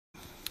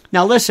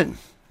Now listen,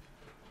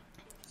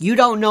 you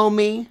don't know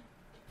me,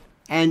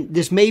 and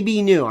this may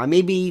be new. I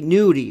may be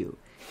new to you.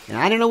 And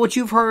I don't know what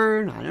you've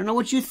heard, I don't know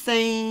what you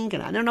think,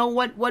 and I don't know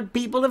what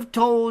people have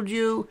told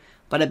you,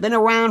 but I've been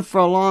around for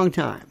a long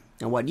time.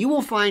 And what you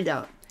will find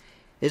out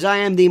is I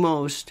am the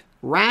most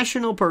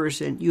rational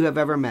person you have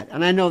ever met.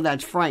 And I know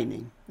that's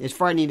frightening. It's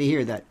frightening to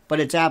hear that, but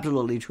it's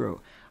absolutely true.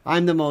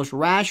 I'm the most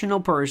rational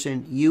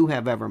person you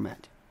have ever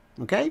met.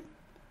 Okay?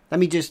 Let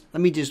me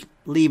just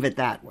leave it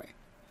that way.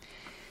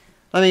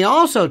 Let me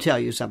also tell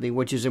you something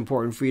which is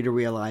important for you to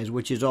realize,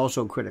 which is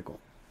also critical.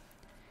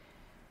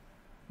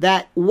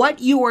 That what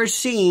you are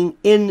seeing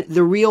in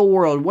the real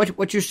world,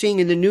 what you're seeing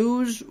in the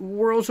news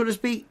world, so to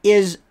speak,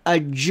 is a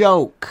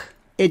joke.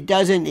 It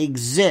doesn't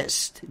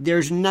exist.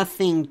 There's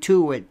nothing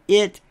to it.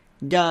 It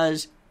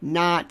does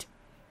not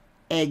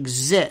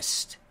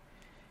exist.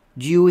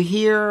 Do you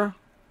hear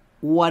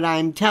what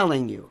I'm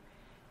telling you?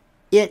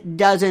 It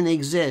doesn't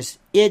exist.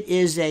 It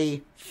is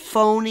a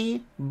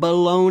phony,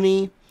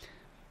 baloney,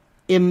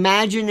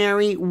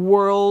 imaginary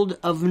world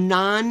of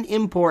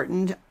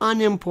non-important,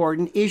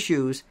 unimportant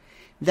issues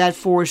that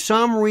for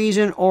some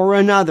reason or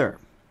another,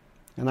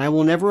 and I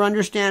will never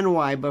understand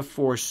why, but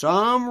for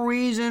some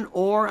reason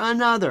or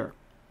another,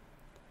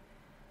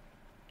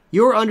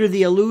 you're under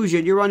the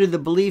illusion, you're under the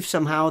belief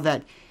somehow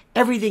that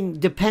everything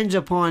depends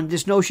upon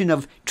this notion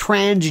of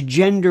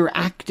transgender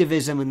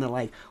activism and the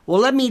like. Well,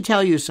 let me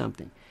tell you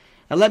something.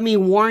 And let me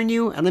warn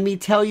you, and let me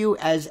tell you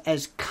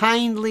as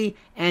kindly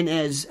and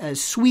as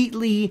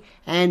sweetly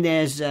and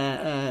as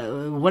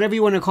whatever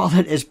you want to call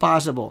it as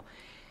possible.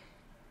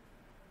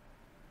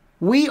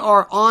 We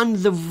are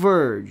on the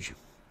verge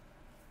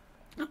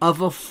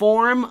of a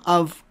form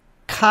of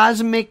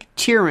cosmic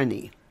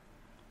tyranny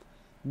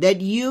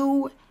that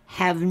you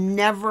have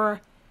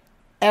never,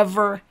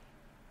 ever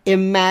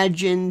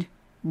imagined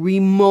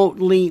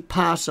remotely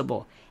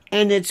possible.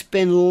 And it's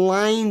been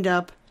lined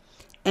up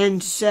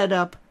and set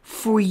up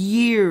for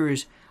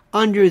years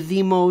under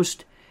the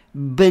most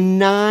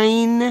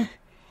benign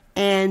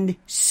and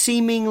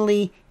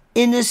seemingly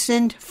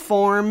innocent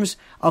forms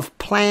of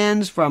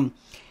plans, from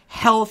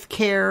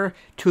healthcare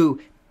to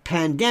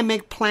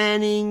pandemic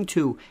planning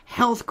to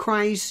health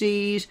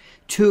crises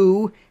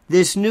to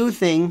this new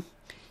thing,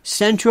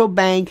 central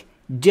bank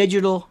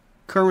digital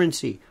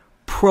currency.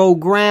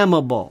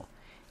 Programmable.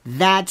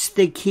 That's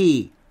the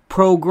key.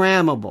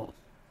 Programmable.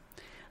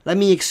 Let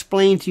me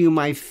explain to you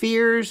my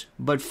fears,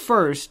 but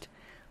first,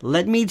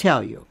 let me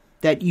tell you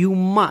that you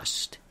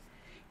must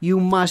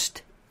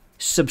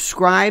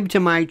subscribe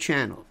to my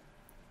channel.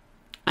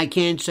 I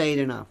can't say it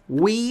enough.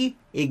 We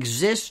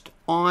exist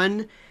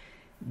on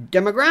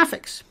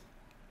demographics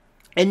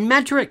and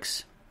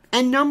metrics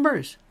and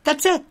numbers.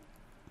 That's it.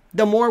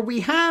 The more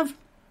we have,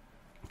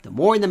 the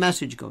more the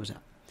message goes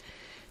up.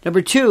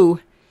 Number two,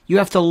 you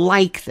have to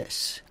like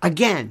this.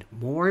 Again,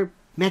 more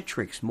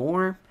metrics,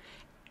 more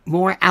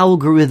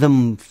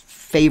algorithm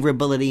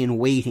favorability and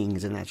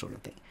weightings and that sort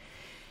of thing.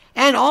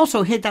 And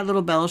also hit that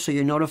little bell so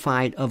you're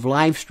notified of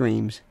live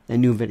streams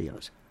and new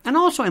videos. And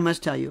also I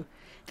must tell you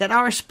that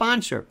our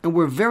sponsor, and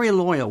we're very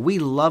loyal, we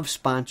love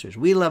sponsors.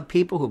 We love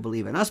people who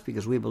believe in us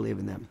because we believe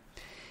in them.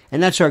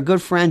 And that's our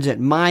good friends at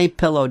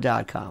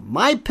MyPillow.com.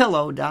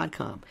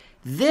 MyPillow.com.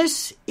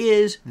 This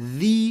is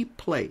the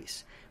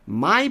place.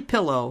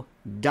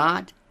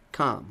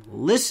 MyPillow.com.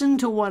 Listen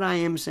to what I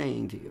am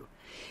saying to you.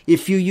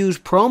 If you use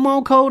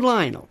promo code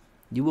Lionel,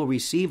 you will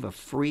receive a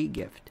free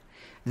gift.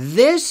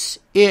 This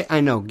is, I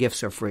know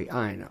gifts are free.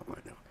 I know.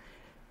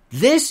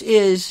 This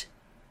is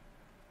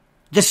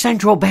the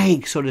central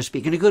bank, so to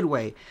speak, in a good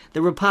way,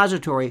 the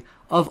repository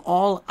of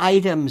all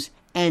items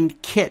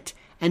and kit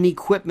and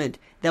equipment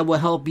that will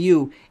help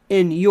you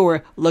in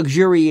your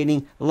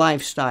luxuriating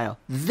lifestyle.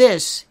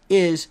 This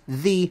is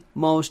the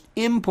most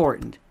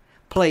important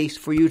place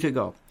for you to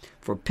go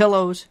for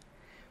pillows,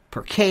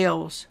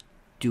 percales,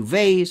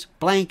 duvets,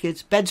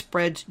 blankets,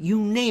 bedspreads, you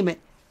name it,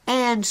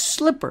 and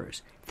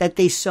slippers that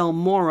they sell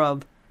more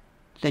of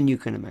than you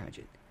can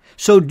imagine.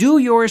 So do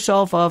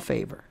yourself a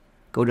favor.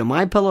 Go to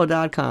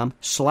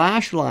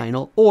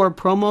mypillow.com/Lionel or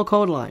promo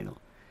code Lionel.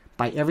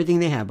 Buy everything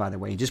they have, by the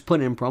way. Just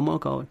put in promo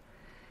code,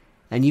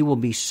 and you will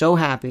be so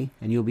happy,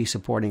 and you'll be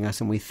supporting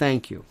us, and we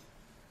thank you.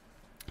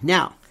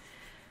 Now,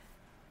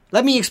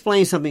 let me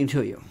explain something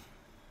to you.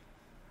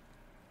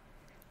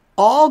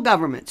 All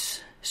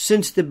governments,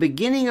 since the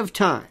beginning of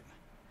time,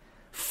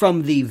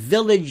 from the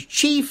village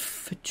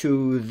chief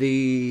to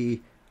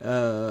the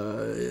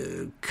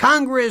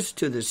Congress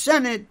to the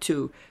Senate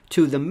to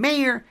the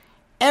mayor,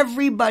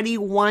 everybody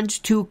wants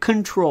to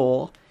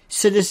control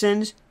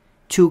citizens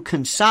to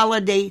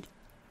consolidate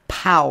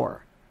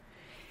power.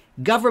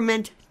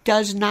 Government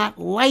does not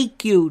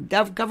like you.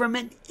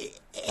 Government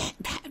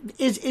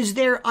is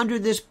there under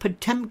this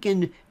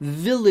Potemkin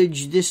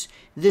village, this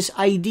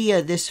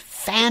idea, this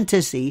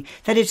fantasy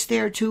that it's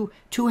there to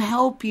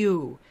help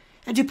you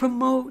and to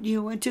promote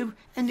you and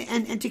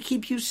to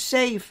keep you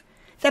safe.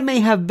 That may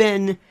have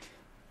been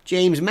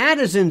James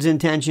Madison's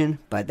intention,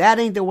 but that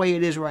ain't the way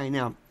it is right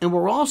now. And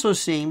we're also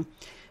seeing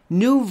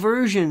new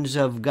versions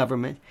of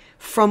government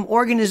from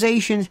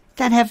organizations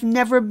that have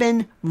never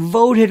been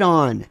voted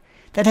on,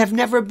 that have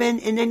never been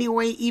in any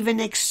way even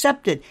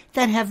accepted,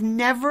 that have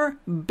never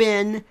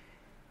been,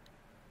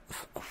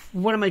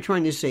 what am I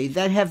trying to say,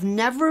 that have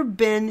never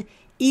been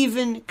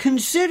even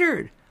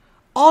considered.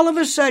 All of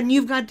a sudden,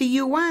 you've got the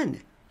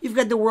UN. You've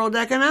got the World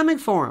Economic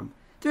Forum.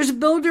 There's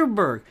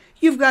Bilderberg.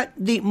 You've got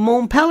the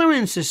Mont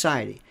Pelerin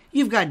Society.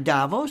 You've got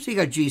Davos. You've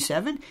got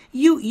G7.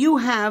 You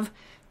have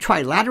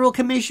trilateral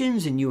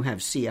commissions, and you have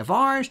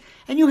CFRs,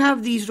 and you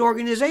have these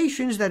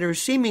organizations that are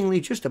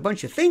seemingly just a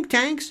bunch of think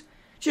tanks,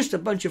 just a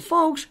bunch of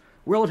folks.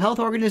 World Health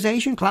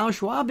Organization, Klaus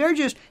Schwab, they're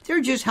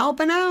just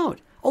helping out.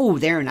 Oh,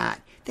 they're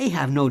not. They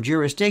have no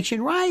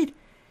jurisdiction, right?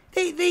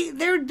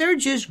 They're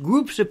just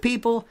groups of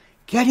people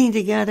getting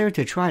together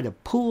to try to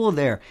pool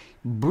their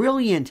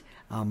brilliant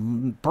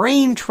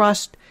brain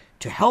trust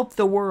to help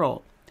the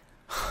world.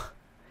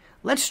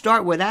 Let's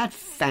start with that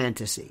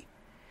fantasy.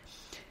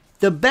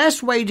 The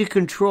best way to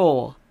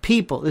control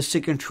people is to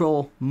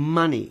control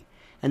money.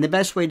 And the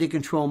best way to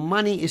control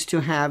money is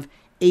to have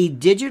a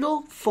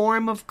digital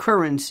form of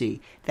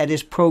currency that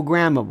is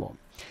programmable,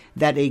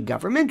 that a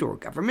government or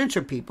governments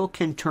or people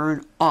can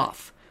turn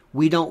off.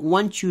 We don't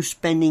want you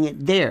spending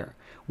it there.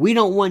 We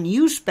don't want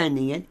you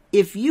spending it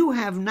if you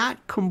have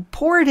not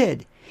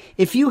comported,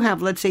 if you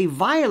have, let's say,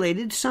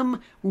 violated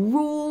some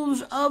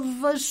rules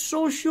of a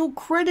social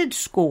credit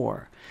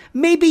score.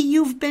 Maybe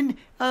you've been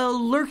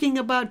lurking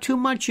about too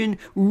much in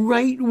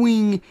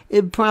right-wing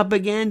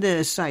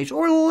propaganda sites,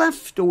 or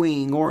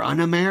left-wing, or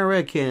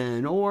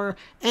un-American, or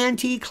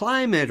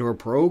anti-climate, or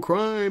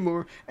pro-crime,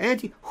 or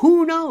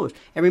who knows?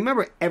 And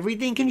remember,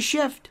 everything can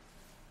shift.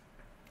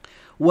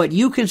 What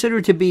you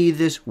consider to be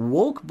this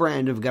woke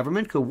brand of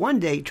government could one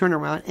day turn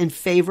around and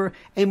favor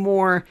a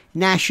more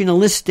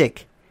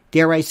nationalistic,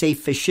 dare I say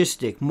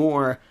fascistic,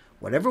 more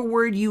whatever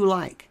word you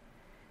like.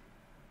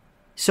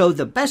 So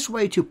the best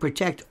way to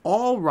protect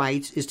all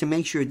rights is to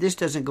make sure this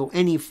doesn't go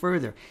any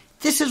further.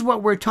 This is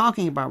what we're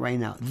talking about right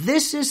now.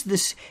 This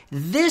is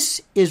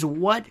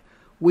what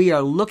we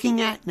are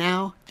looking at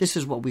now. This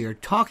is what we are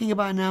talking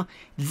about now.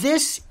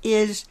 This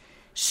is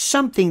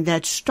something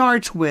that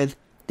starts with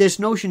this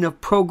notion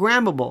of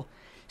programmable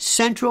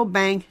central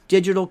bank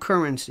digital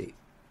currency.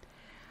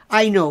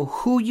 I know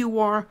who you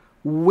are,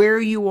 where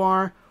you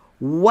are,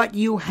 what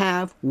you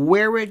have,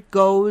 where it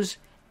goes,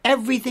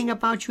 everything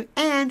about you,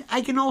 and I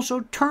can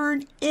also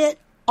turn it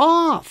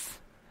off.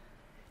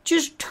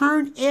 Just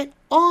turn it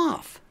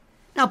off.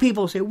 Now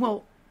people say,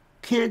 well,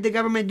 can't the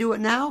government do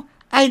it now?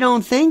 I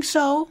don't think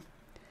so.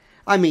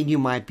 I mean, you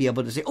might be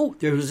able to say, oh,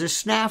 there was a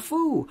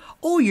snafu.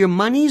 Oh, your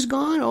money's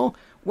gone. Oh,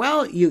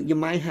 well, you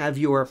might have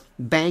your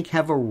bank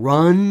have a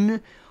run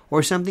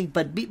or something,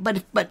 but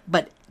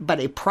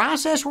a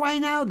process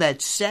right now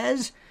that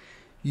says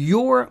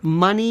your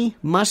money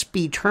must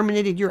be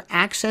terminated, your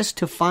access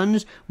to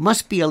funds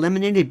must be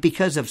eliminated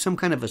because of some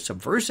kind of a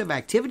subversive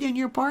activity on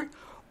your part,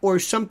 or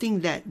something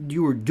that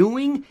you're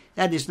doing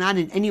that is not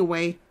in any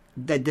way,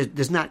 that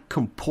does not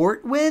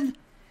comport with,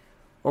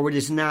 or it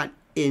is not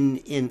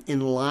in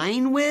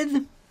line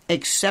with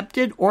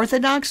accepted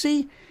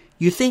orthodoxy.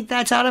 You think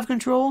that's out of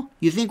control?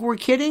 You think we're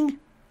kidding?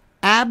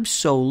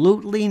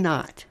 Absolutely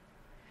not.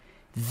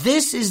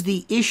 This is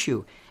the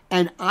issue,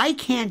 and I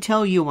can't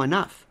tell you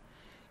enough.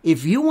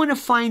 If you want to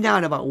find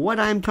out about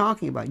what I'm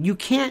talking about, you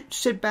can't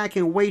sit back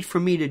and wait for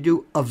me to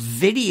do a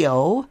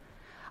video.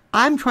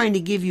 I'm trying to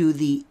give you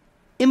the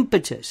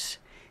impetus,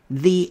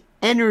 the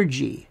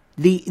energy,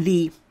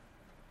 the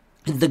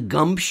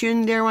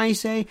gumption, dare I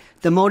say,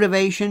 the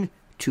motivation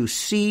to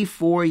see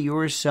for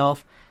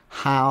yourself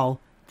how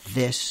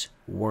this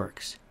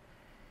works.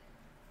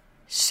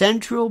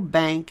 Central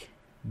bank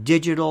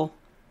digital.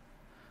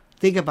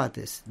 Think about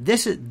this.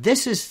 This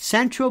is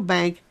central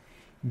bank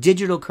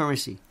digital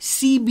currency,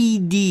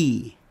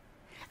 CBD.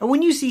 And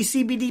when you see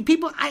CBD,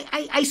 people,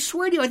 I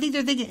swear to you, I think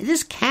they're thinking, is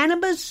this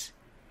cannabis?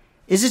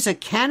 Is this a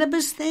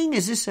cannabis thing?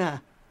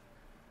 Isn't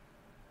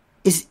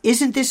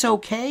this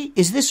okay?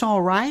 Is this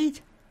all right?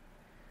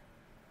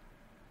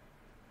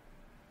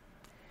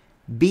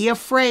 Be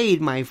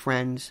afraid, my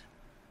friends.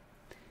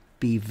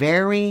 Be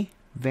very,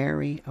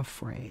 very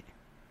afraid.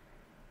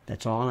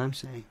 That's all I'm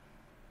saying.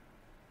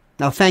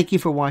 Now, thank you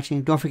for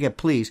watching. Don't forget,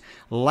 please,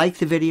 like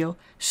the video,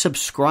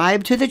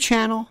 subscribe to the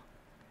channel.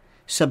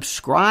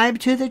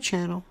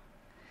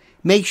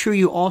 Make sure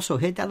you also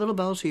hit that little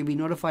bell so you'll be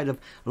notified of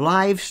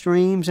live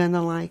streams and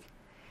the like.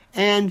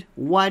 And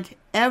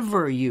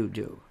whatever you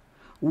do.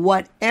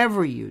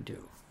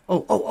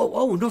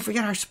 Oh, don't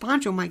forget our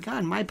sponsor. Oh, my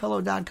God,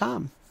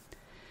 MyPillow.com.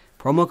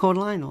 Promo code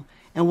Lionel.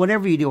 And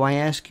whatever you do, I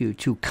ask you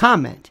to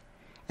comment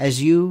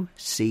as you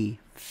see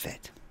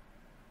fit.